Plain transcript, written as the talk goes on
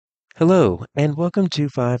Hello, and welcome to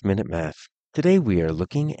 5-Minute Math. Today we are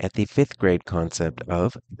looking at the 5th grade concept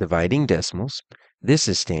of dividing decimals. This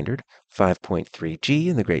is standard 5.3G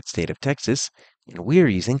in the great state of Texas, and we are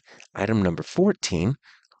using item number 14,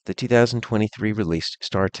 the 2023 released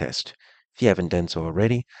STAAR test. If you haven't done so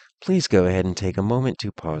already, please go ahead and take a moment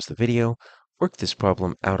to pause the video, work this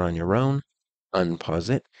problem out on your own, unpause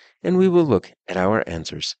it, and we will look at our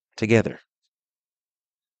answers together.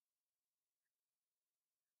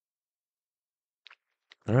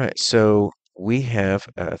 All right, so we have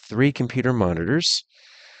 3 computer monitors,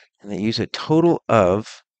 and they use a total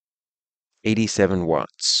of 87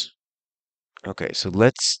 watts. Okay, so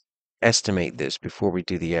let's estimate this before we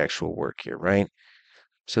do the actual work here, right?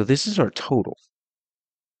 So this is our total,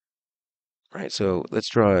 right? So let's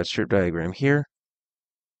draw a strip diagram here.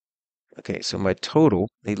 Okay, so my total,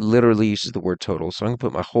 it literally uses the word total, so I'm going to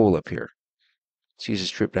put my hole up here. Let's use a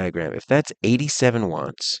strip diagram. If that's 87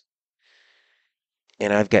 watts,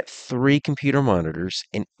 and I've got 3 computer monitors,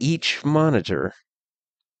 and each monitor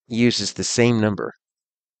uses the same number,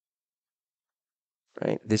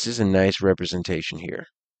 right? This is a nice representation here.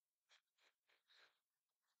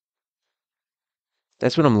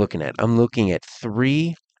 That's what I'm looking at. I'm looking at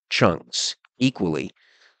 3 chunks equally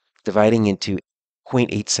dividing into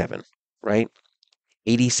 0.87, right?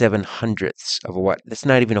 87 hundredths of a watt. That's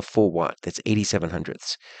not even a full watt. That's 87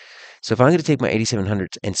 hundredths. So if I'm going to take my 87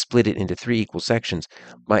 hundredths and split it into 3 equal sections,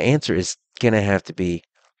 my answer is going to have to be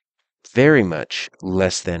very much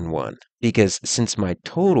less than 1. Because since my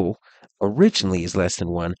total originally is less than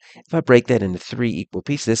 1, if I break that into 3 equal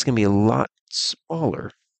pieces, that's going to be a lot smaller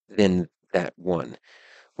than that 1.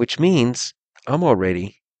 Which means I'm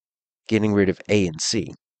already getting rid of A and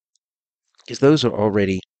C, because those are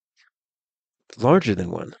already larger than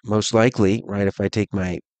 1. Most likely, right, if I take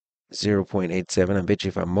my 0.87, I bet you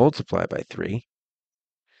if I multiply by 3, I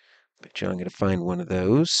bet you I'm going to find one of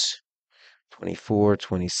those. 24,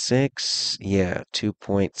 26, yeah,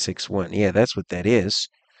 2.61. Yeah, that's what that is,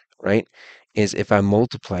 right? Is if I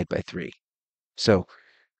multiplied by 3. So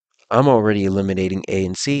I'm already eliminating A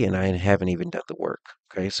and C, and I haven't even done the work.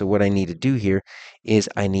 Okay, so what I need to do here is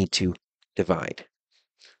I need to divide,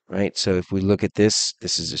 right? So if we look at this,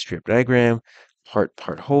 this is a strip diagram,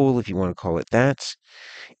 part whole, if you want to call it that,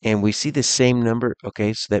 and we see the same number.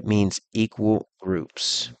 Okay, so that means equal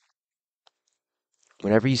groups.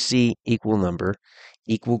 Whenever you see equal number,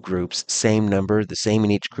 equal groups, same number, the same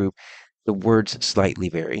in each group, the words slightly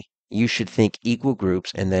vary. You should think equal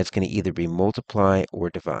groups, and that's going to either be multiply or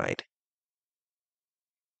divide.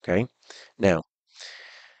 Okay, now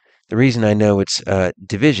the reason I know it's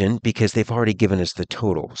division, because they've already given us the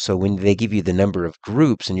total. So when they give you the number of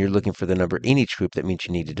groups and you're looking for the number in each group, that means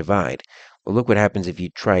you need to divide. Well, look what happens if you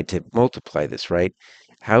tried to multiply this, right?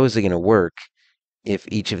 How is it going to work if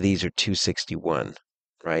each of these are 261,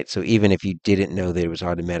 right? So even if you didn't know that it was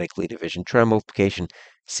automatically division, try multiplication.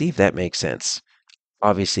 See if that makes sense.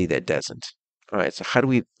 Obviously, that doesn't. All right, so how do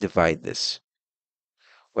we divide this?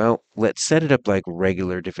 Well, let's set it up like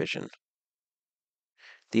regular division.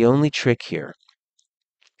 The only trick here,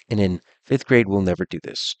 and in 5th grade, we'll never do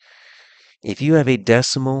this. If you have a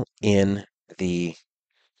decimal in the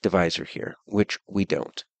divisor here, which we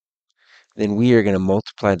don't, then we are going to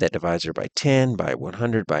multiply that divisor by 10, by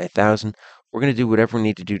 100, by 1,000. We're going to do whatever we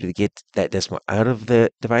need to do to get that decimal out of the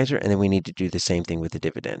divisor, and then we need to do the same thing with the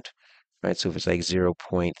dividend. Right, so if it's like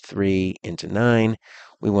 0.3 into 9,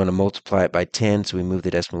 we want to multiply it by 10, so we move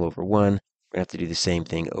the decimal over 1. We're going to have to do the same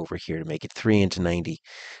thing over here to make it 3 into 90,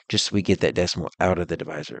 just so we get that decimal out of the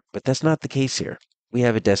divisor. But that's not the case here. We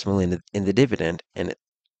have a decimal in the dividend, and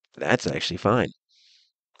that's actually fine.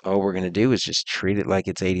 All we're going to do is just treat it like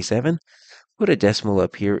it's 87, put a decimal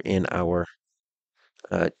up here in our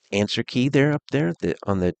answer key there, up there,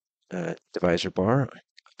 on the divisor bar, up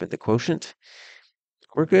at the quotient.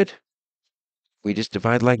 We're good. We just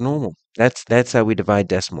divide like normal. That's how we divide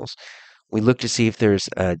decimals. We look to see if there's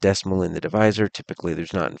a decimal in the divisor. Typically,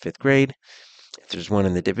 there's not in 5th grade. If there's one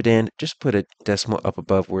in the dividend, just put a decimal up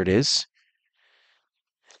above where it is.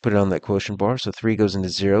 Put it on that quotient bar. So 3 goes into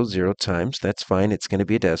 0, 0 times. That's fine. It's going to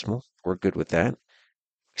be a decimal. We're good with that.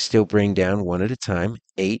 Still bring down one at a time.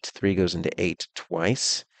 8, 3 goes into 8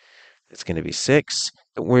 twice. It's going to be 6.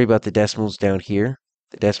 Don't worry about the decimals down here.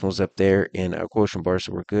 The decimal's up there in our quotient bar,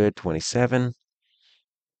 so we're good. 27.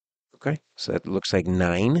 Okay, so that looks like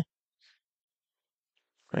 9.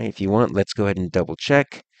 Right, if you want, let's go ahead and double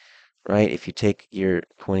check. Right, if you take your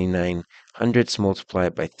 29 hundredths, multiply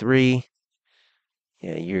it by 3,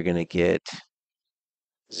 yeah, you're going to get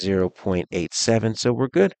 0.87, so we're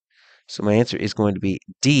good. So my answer is going to be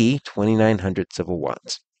D, 29 hundredths of a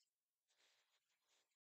watt.